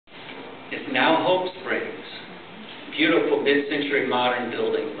beautiful mid-century modern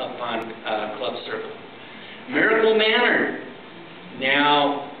building up on Club Circle. Miracle Manor.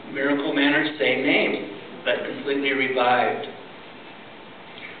 Now, Miracle Manor, same name, but completely revived.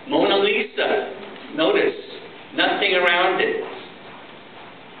 Mona Lisa. Notice, nothing around it.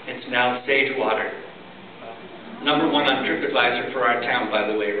 It's now Sagewater. #1 on TripAdvisor for our town, by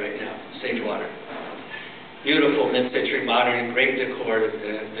the way, right now. Sagewater. Beautiful mid-century modern, great decor that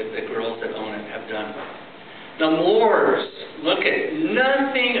the girls that own it have done. The moors. Look at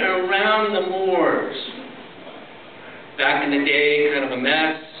nothing around the moors. Back in the day, kind of a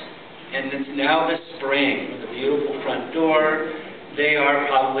mess, and it's now the spring with a beautiful front door. They are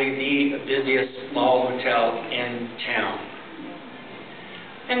probably the busiest small hotel in town.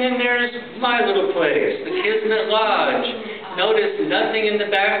 And then there's my little place, the Kismet Lodge. Notice nothing in the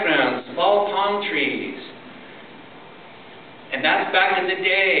background, small palm trees. And that's back in the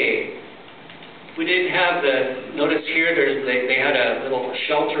day. We didn't have notice here, they had a little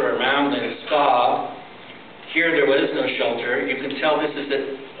shelter around the spa. Here there was no shelter. You can tell this is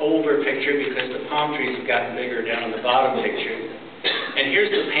an older picture because the palm trees have gotten bigger down on the bottom picture. And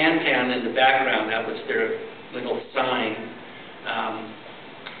here's the Pan in the background. That was their little sign.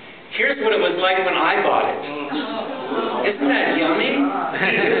 Here's what it was like when I bought it. Isn't that yummy?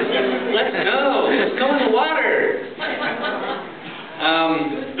 Let's go. Let's go in the water.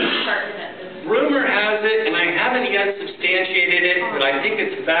 Rumor has it, and I haven't yet substantiated it, but I think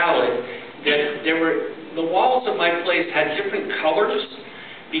it's valid, that the walls of my place had different colors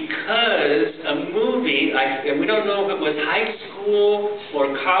because a movie, and we don't know if it was high school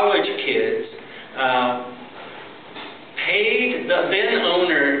or college kids, paid the then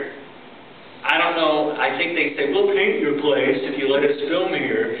owner, I don't know, I think they said, we'll paint your place if you let us film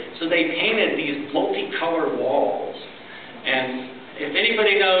here. So they painted these multicolored walls. And if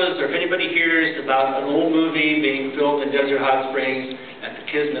anybody knows or if anybody hears about an old movie being filmed in Desert Hot Springs at the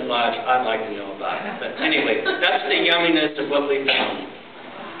Kismet Lodge, I'd like to know about it. But anyway, that's the yumminess of what we found.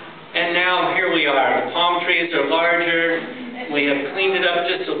 And now here we are. The palm trees are larger. We have cleaned it up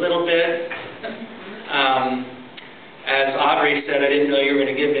just a little bit. As Audrey said, I didn't know you were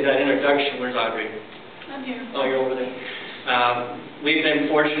going to give me that introduction. Where's Audrey? I'm here. Oh, you're over there. We've been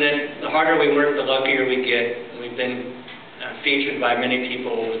fortunate. The harder we work, the luckier we get. We've been featured by many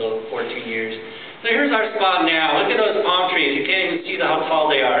people over the 14 years. So here's our spot now. Look at those palm trees. You can't even see how tall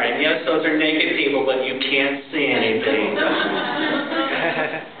they are. And yes, those are naked people, but you can't see anything.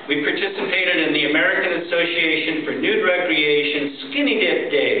 We participated in the American Association for Nude Recreation Skinny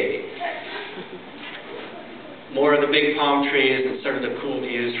Dip Day. More of the big palm trees and sort of the cool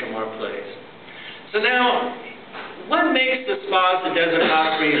views from our place. So now, what makes the spas at Desert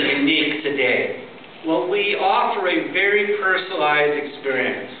Hot Springs unique today? Well, we offer a very personalized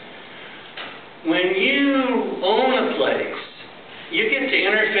experience. When you own a place, you get to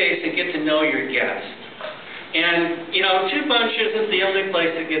interface and get to know your guests. And, you know, Two Bunch isn't the only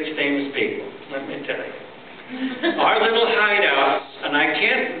place that gets famous people, let me tell you. Our little hideouts, and I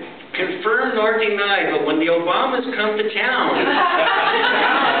can't confirm nor deny, but when the Obamas come to town.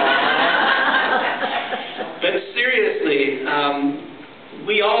 But seriously,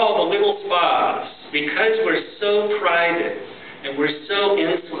 we all, the little spas, because we're so private and we're so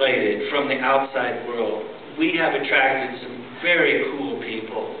insulated from the outside world, we have attracted some very cool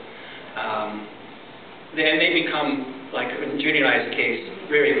people. And they become, like in Judy and I's case,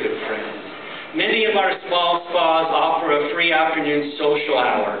 very good friends. Many of our small spas offer a free afternoon social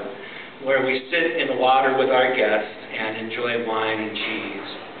hour where we sit in the water with our guests and enjoy wine and cheese.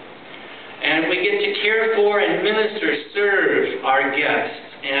 And we get to care for and serve our guests.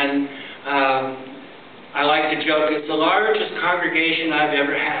 And I like to joke, it's the largest congregation I've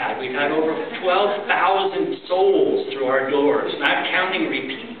ever had. We've had over 12,000 souls through our doors, not counting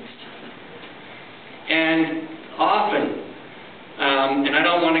repeats. And often, and I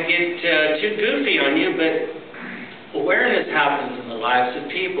don't want to get too goofy on you, but awareness happens in the lives of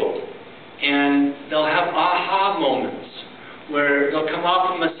people. And they'll have aha moments where they'll come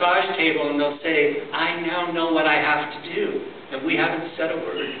off a massage table and they'll say, I now know what I have to do. And we haven't said a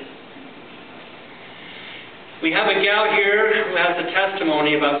word. We have a gal here who has a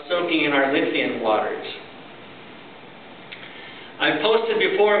testimony about soaking in our Lithian waters. I've posted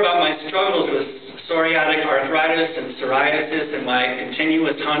before about my struggles with psoriatic arthritis and psoriasis and my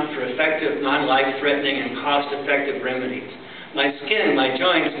continuous hunt for effective, non-life-threatening, and cost-effective remedies. My skin, my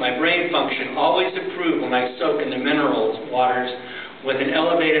joints, my brain function always improve when I soak in the minerals waters with an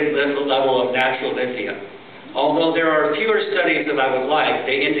elevated level of natural lithium. Although there are fewer studies that I would like,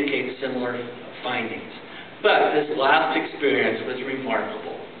 they indicate similar findings. But this last experience was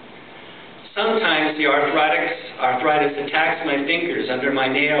remarkable. Sometimes the arthritis attacks my fingers under my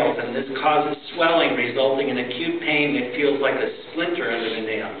nails, and this causes swelling, resulting in acute pain that feels like a splinter under the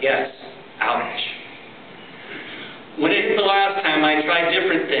nail. Yes, ouch. When it hit the last time, I tried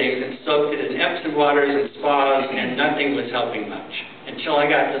different things and soaked it in Epsom waters and spas, and nothing was helping much, until I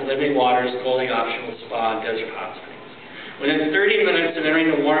got to Living Waters Clothing Optional Spa and Desert Hot Springs. Within 30 minutes of entering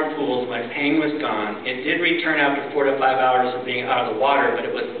the warm pools, my pain was gone. It did return after 4 to 5 hours of being out of the water, but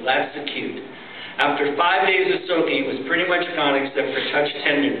it was less acute. After 5 days of soaking, it was pretty much gone except for touch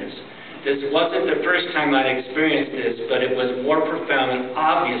tenderness. This wasn't the first time I'd experienced this, but it was more profound and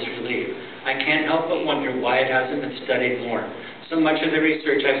obvious relief. I can't help but wonder why it hasn't been studied more. So much of the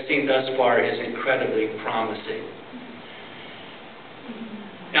research I've seen thus far is incredibly promising.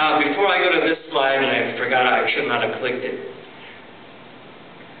 Now, before I go to this slide, and I forgot I should not have clicked it.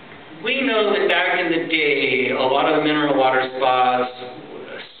 We know that back in the day, a lot of the mineral water spas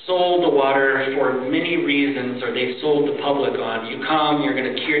sold the water for many reasons, or they sold the public on, you come, you're going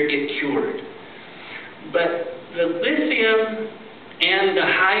to get cured. But the lithium and the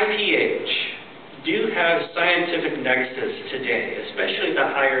high pH do have scientific nexus today, especially the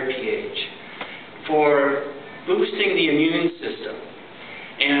higher pH, for boosting the immune system.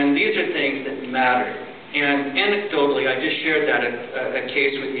 And these are things that matter. And anecdotally, I just shared that a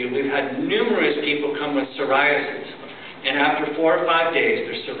case with you. We've had numerous people come with psoriasis, and after 4 or 5 days,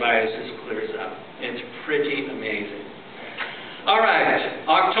 their psoriasis clears up. It's pretty amazing. All right,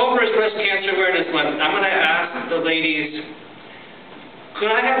 October is Breast Cancer Awareness Month. I'm going to ask the ladies,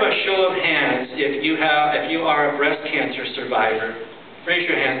 could I have a show of hands if you are a breast cancer survivor? Raise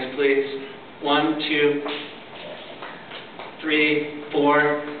your hands, please. 1, 2, 3,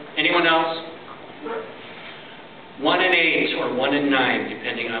 4. Anyone else? 1 in 8 or 1 in 9,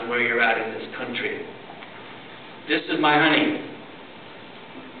 depending on where you're at in this country. This is my honey.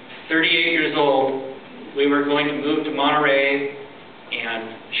 38 years old. We were going to move to Monterey,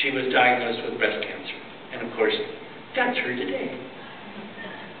 and she was diagnosed with breast cancer. And of course, that's her today.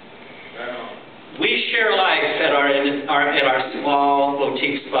 We share life at our small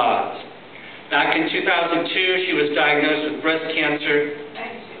boutique spas. Back in 2002, she was diagnosed with breast cancer.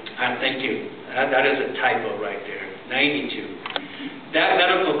 Thank you. That is a typo right there. 92. That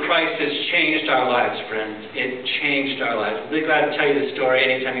medical crisis changed our lives, friends. It changed our lives. I'll be glad to tell you the story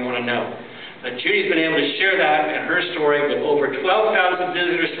anytime you want to know. But Judy's been able to share that and her story with over 12,000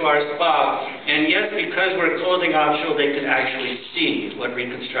 visitors to our spa. And yes, because we're clothing optional, they could actually see what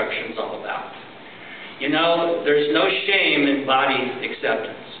reconstruction is all about. You know, there's no shame in body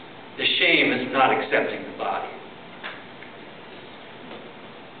acceptance. The shame is not accepting the body.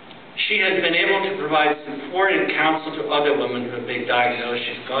 She has been able to provide support and counsel to other women who have been diagnosed.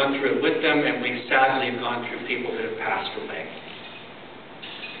 She's gone through it with them, and we've sadly gone through people that have passed away.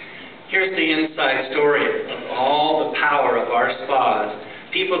 Here's the inside story of all the power of our spas.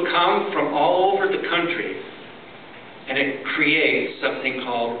 People come from all over the country, and it creates something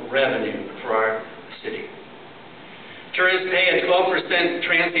called revenue for our city. Tourists pay a 12%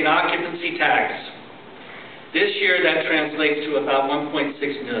 transient occupancy tax. This year, that translates to about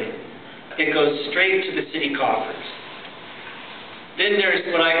 $1.6 million. It goes straight to the city coffers. Then there's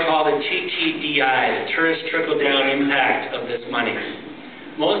what I call the TTDI, the tourist trickle-down impact of this money.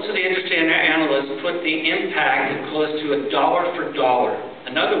 Most of the industry analysts put the impact at close to $1 for dollar.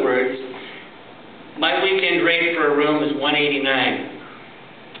 In other words, my weekend rate for a room is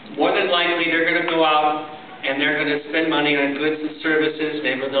 $189. More than likely, they're going to go out and they're going to spend money on goods and services.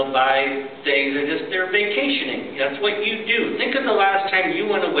 Maybe they'll buy things. They're vacationing. That's what you do. Think of the last time you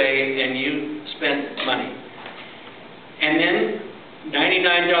went away and you spent money. And then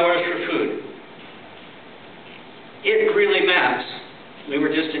 $99 for food. It really maps. We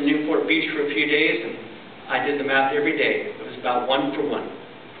were just in Newport Beach for a few days, and I did the math every day. It was about 1 for 1.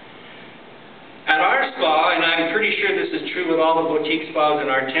 At our spa, and I'm pretty sure this is true with all the boutique spas in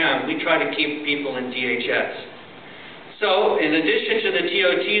our town, we try to keep people in DHS. So, in addition to the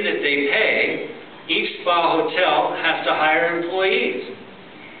TOT that they pay, each spa hotel has to hire employees.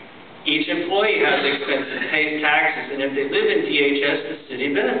 Each employee has expenses, pays taxes, and if they live in DHS, the city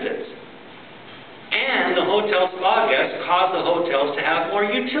benefits. And the hotel spa guests cause the hotels to have more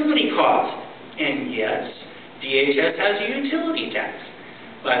utility costs. And yes, DHS has a utility tax.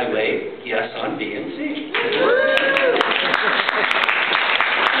 By the way, yes on B and C.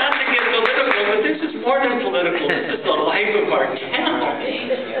 Not to get political, but this is more than political. This is the life of our town.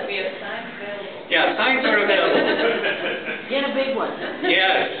 Yeah, signs are available. Get a big one.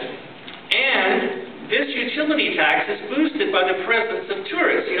 Yes. And this utility tax is boosted by the presence of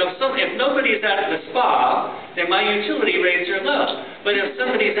tourists. You know, if nobody's at the spa, then my utility rates are low. But if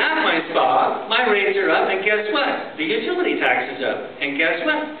somebody's at my spa, my rates are up, and guess what? The utility tax is up, and guess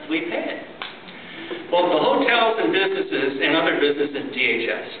what? We pay it. Both the hotels and businesses and other businesses,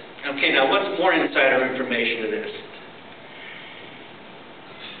 DHS. Okay, now what's more insider information to this?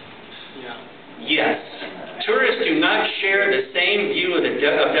 Yes, tourists do not share the same view of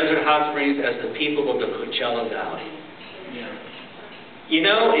Desert Hot Springs as the people of the Coachella Valley. You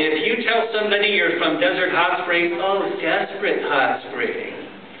know, if you tell somebody you're from Desert Hot Springs, oh, Desperate Hot Springs.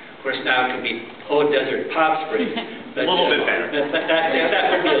 Of course, now it could be, oh, Desert Pop Springs. But, a little bit better. That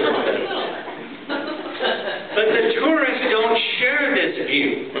would be a little better. But the tourists don't share this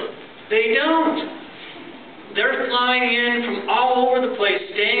view. They don't. They're flying in from all over the place,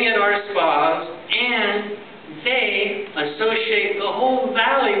 staying at our spas, and they associate the whole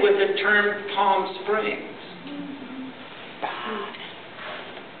valley with the term Palm Springs.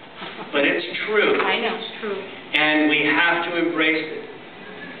 But it's true. I know, it's true. And we have to embrace it.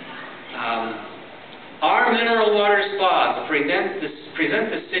 Our mineral water spas present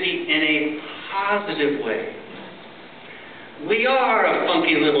the city in a positive way. We are a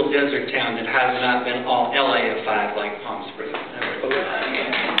funky little desert town that has not been all LA-ified like Palm Springs. We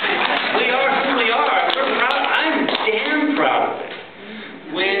are who we are. We're proud. I'm damn proud of it.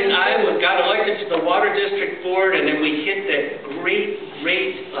 When I got elected to the Water District Board and then we hit that great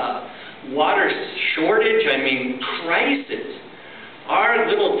water shortage, crisis, our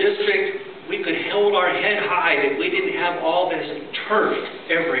little district, we could hold our head high that we didn't have all this turf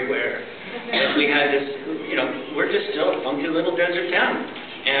everywhere. And we had this, we're just still a funky little desert town.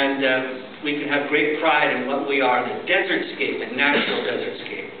 And we can have great pride in what we are, the desertscape, the natural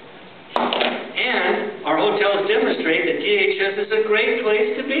desertscape. And our hotels demonstrate that DHS is a great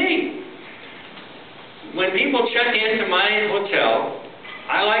place to be. When people check into my hotel,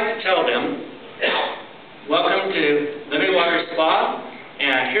 I like to tell them, welcome to Living Water Spa,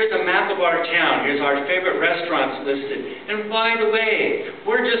 and here's a map of our town. Here's our favorite restaurants listed. And by the way,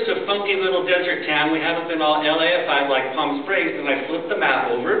 we're just a funky little desert town. We haven't been all LA-ified like Palm Springs. And I flip the map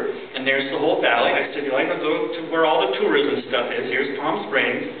over, and there's the whole valley. I said, you like to go to where all the tourism stuff is. Here's Palm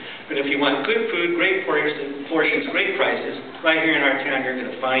Springs. But if you want good food, great portions, great prices, right here in our town, you're going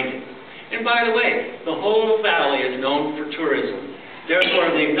to find it. And by the way, the whole valley is known for tourism.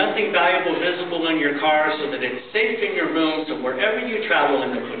 Therefore, leave nothing valuable visible in your car so that it's safe in your room, so wherever you travel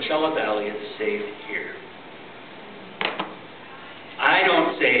in the Coachella Valley, it's safe here. I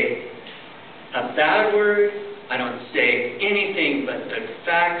don't say a bad word. I don't say anything but the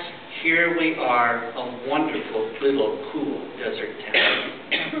facts. Here we are, a wonderful, little, cool desert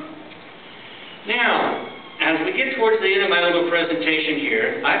town. Now, as we get towards the end of my little presentation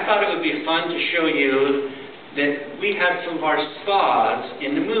here, I thought it would be fun to show you that we have some of our spas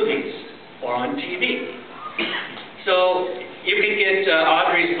in the movies or on TV. So you can get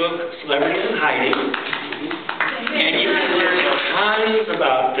Audrey's book, Celebrities in Hiding, and you can learn tons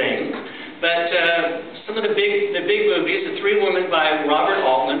about things. But some of the big movies, The Three Women by Robert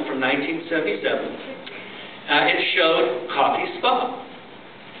Altman from 1977, it showed Coffee Spa.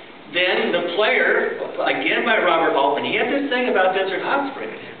 Then The Player, again by Robert Altman, he had this thing about Desert Hot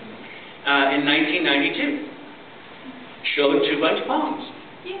Springs in 1992. Showed Two Bunch Palms.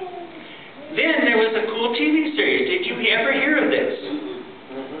 Yay. Then there was a cool TV series. Did you ever hear of this?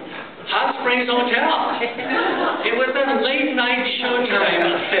 Hot Springs Hotel. It was a late night showtime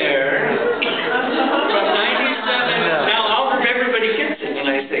affair from 97. Now everybody gets it when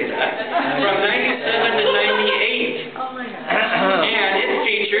I say that. From 97 to 98. Oh my God. And it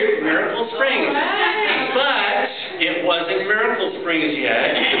featured Miracle Springs. But it wasn't Miracle Springs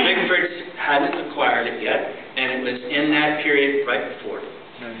yet. The Bigfords hadn't acquired it yet. And it was in that period right before.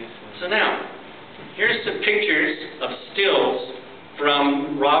 So now, here's some pictures of stills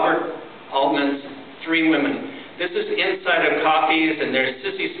from Robert Altman's Three Women. This is inside of Coffee's, and there's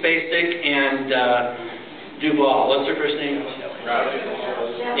Sissy Spacek and Duvall. What's her first name?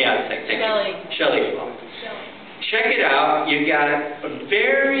 Yeah, Shelley Duvall. Check it out. You got a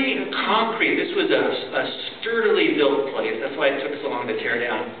very concrete. This was a sturdily built place. That's why it took so long to tear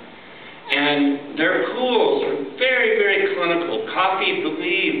down. And their pools were very, very clinical. Coffee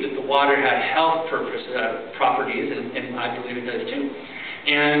believed that the water had health properties, and I believe it does too.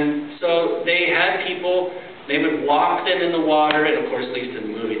 And so they had people, they would walk them in the water, and of course, at least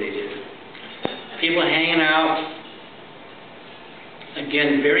in the movie they did. People hanging out.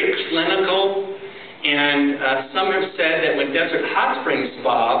 Again, very clinical. And some have said that when Desert Hot Springs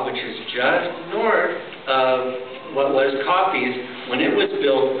Spa, which is just north of what was Coffee's, when it was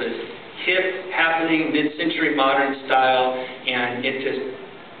built, it was hip, happening, mid-century modern style, and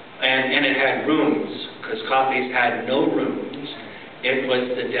it had rooms, because Coffee's had no rooms. It was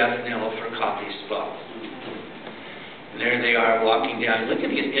the death knell for coffee spa. And there they are walking down. Look at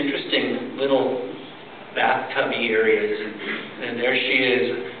these interesting little bathtubby areas. And there she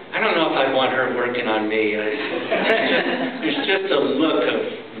is. I don't know if I'd want her working on me. There's just a look of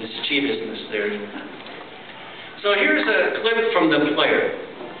mischievousness there. So here's a clip from the player.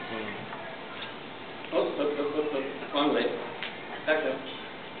 Oh, wrong way. Back up.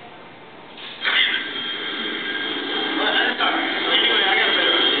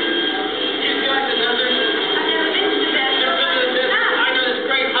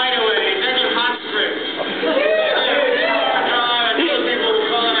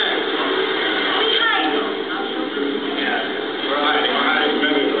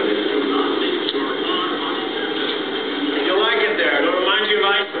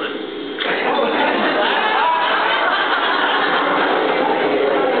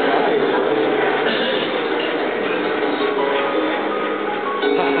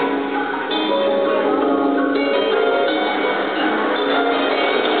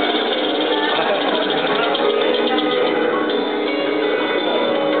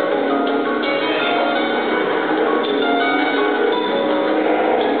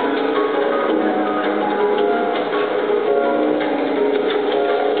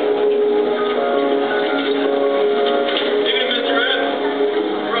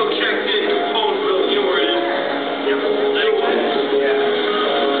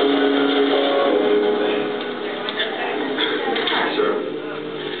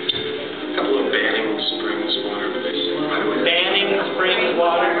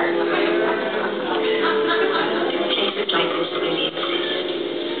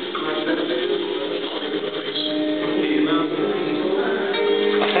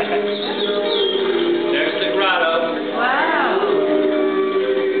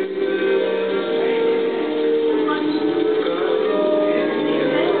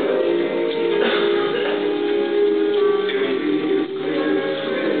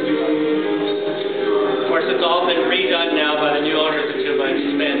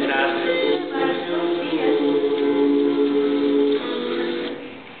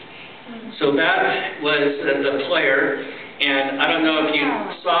 So that was the player, and I don't know if you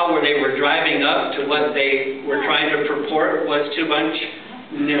saw where they were driving up to what they were trying to purport was Two Bunch.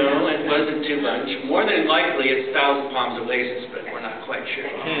 No, it wasn't Two Bunch. More than likely it's Thousand Palms Oasis, but we're not quite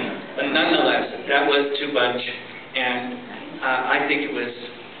sure. But nonetheless, that was Two Bunch, and I think it was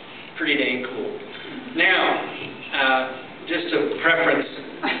pretty dang cool. Now, just a preference,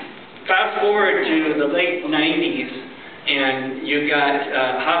 fast forward to the late 90s, and you got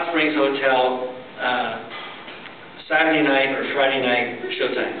Hot Springs Hotel, Saturday night or Friday night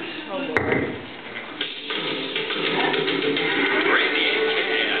showtime.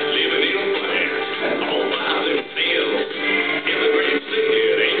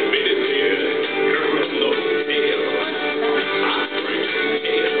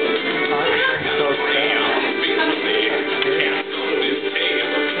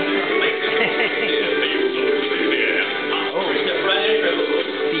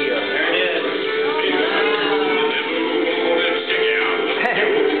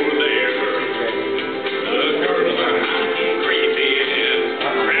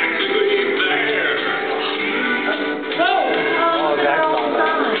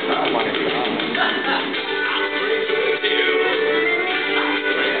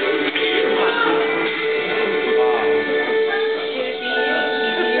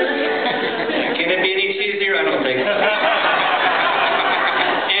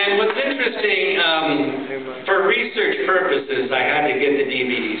 For research purposes, I had to get the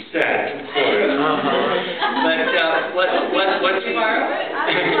DVD set, of course. But what's you borrow it?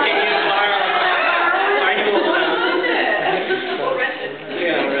 Can you borrow it? Are you allowed?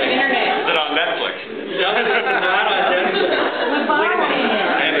 Yeah, right. Is it on Netflix? No, it's not on Netflix. Wait a minute.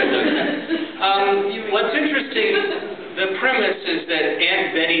 I haven't done that. What's interesting, the premise is that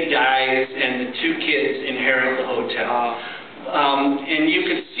Aunt Betty dies and the two kids inherit the hotel. And you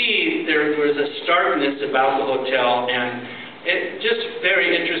could see there was a starkness about the hotel, and it just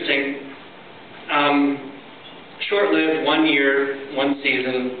very interesting. Short-lived, 1 year, 1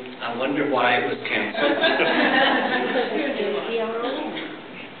 season. I wonder why it was canceled.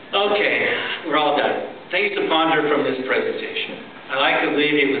 Okay, we're all done. Things to ponder from this presentation. I'd like to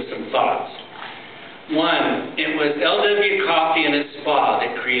leave you with some thoughts. 1, it was LW Coffee and a Spa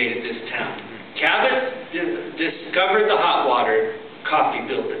that created this town. Cabot discovered the hot water, coffee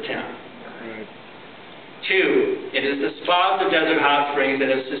built the town. 2, it is the spa of the Desert Hot Springs that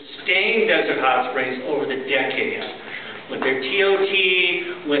has sustained Desert Hot Springs over the decades. with their TOT,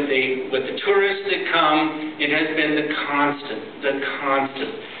 with the tourists that come. It has been the constant.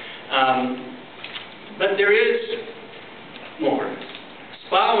 But there is more.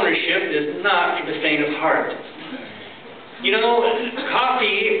 Spa ownership is not for the faint of heart. You know,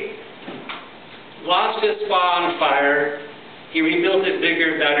 Coffee lost his spa on fire. He rebuilt it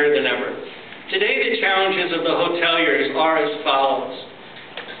bigger, better than ever. Today, the challenges of the hoteliers are as follows.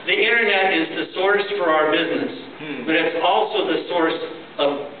 The internet is the source for our business, but it's also the source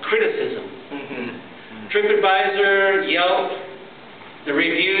of criticism. TripAdvisor, Yelp, the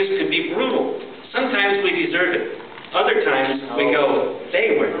reviews can be brutal. Sometimes we deserve it. Other times we go,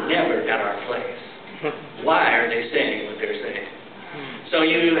 they were never at our place. Why are they saying what they're saying? So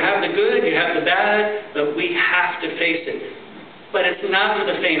you have the good, you have the bad, but we have to face it. But it's not for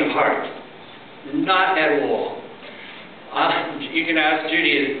the faint of heart. Not at all. You can ask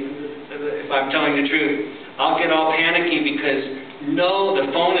Judy if I'm telling the truth. I'll get all panicky because no, the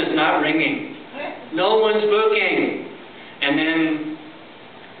phone is not ringing. No one's booking. And then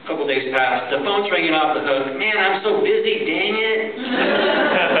a couple days pass, the phone's ringing off the hook. Man, I'm so busy, dang it.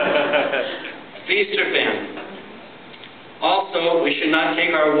 Feast or famine. Also, we should not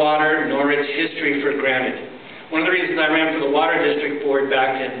take our water nor its history for granted. One of the reasons I ran for the Water District Board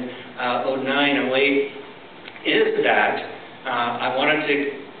back in 09, 08 is that I wanted to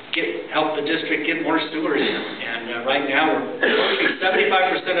help the district get more sewers in. And right now, we're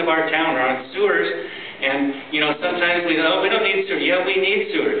 75% of our town are on sewers. And, you know, sometimes we go, oh, we don't need sewers. Yeah, we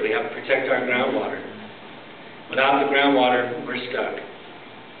need sewers. We have to protect our groundwater. Without the groundwater, we're stuck.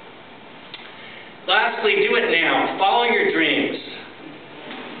 Lastly, do it now. Follow your dreams.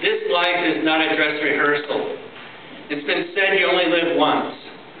 This life is not a dress rehearsal. It's been said you only live once,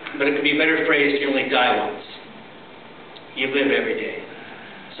 but it could be better phrased, you only die once. You live every day.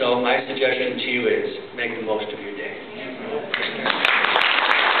 So my suggestion to you is make the most of your day.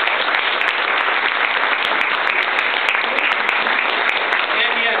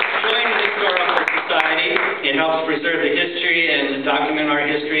 It helps preserve the history and document our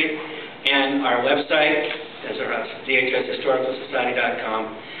history, and our website is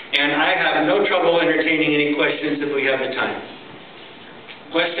DHSHistoricalSociety.com. And I have no trouble entertaining any questions if we have the time.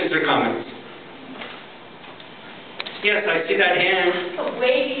 Questions or comments? Yes, I see that hand.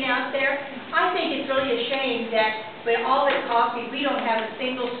 Waving out there. I think it's really a shame that with all the coffee, we don't have a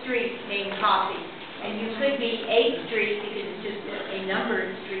single street named Coffee. And you could be 8th Street because it's just a number